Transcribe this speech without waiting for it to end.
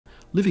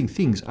living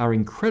things are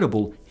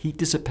incredible heat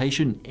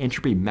dissipation,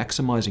 entropy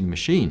maximizing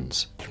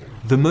machines.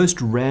 The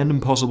most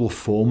random possible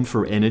form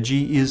for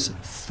energy is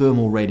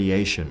thermal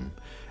radiation,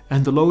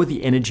 and the lower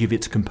the energy of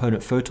its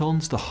component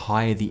photons, the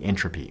higher the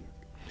entropy.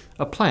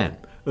 A plant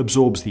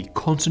absorbs the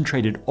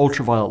concentrated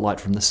ultraviolet light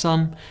from the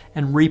sun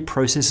and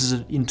reprocesses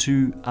it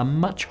into a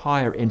much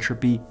higher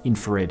entropy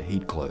infrared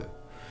heat glow.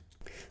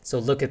 So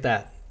look at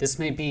that. This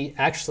may be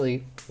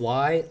actually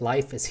why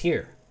life is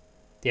here.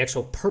 The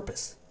actual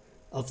purpose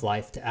of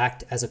life to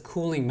act as a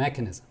cooling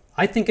mechanism.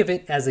 I think of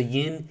it as a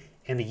yin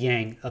and the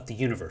yang of the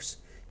universe.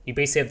 You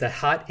basically have the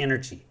hot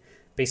energy,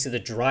 basically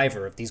the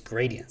driver of these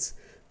gradients,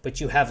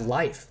 but you have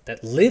life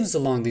that lives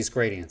along these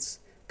gradients,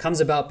 comes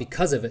about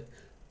because of it,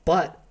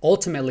 but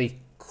ultimately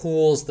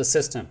cools the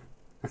system.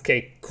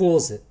 Okay,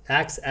 cools it,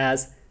 acts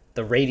as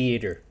the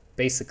radiator,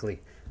 basically,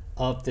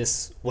 of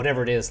this,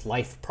 whatever it is,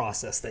 life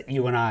process that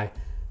you and I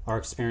are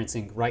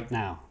experiencing right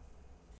now.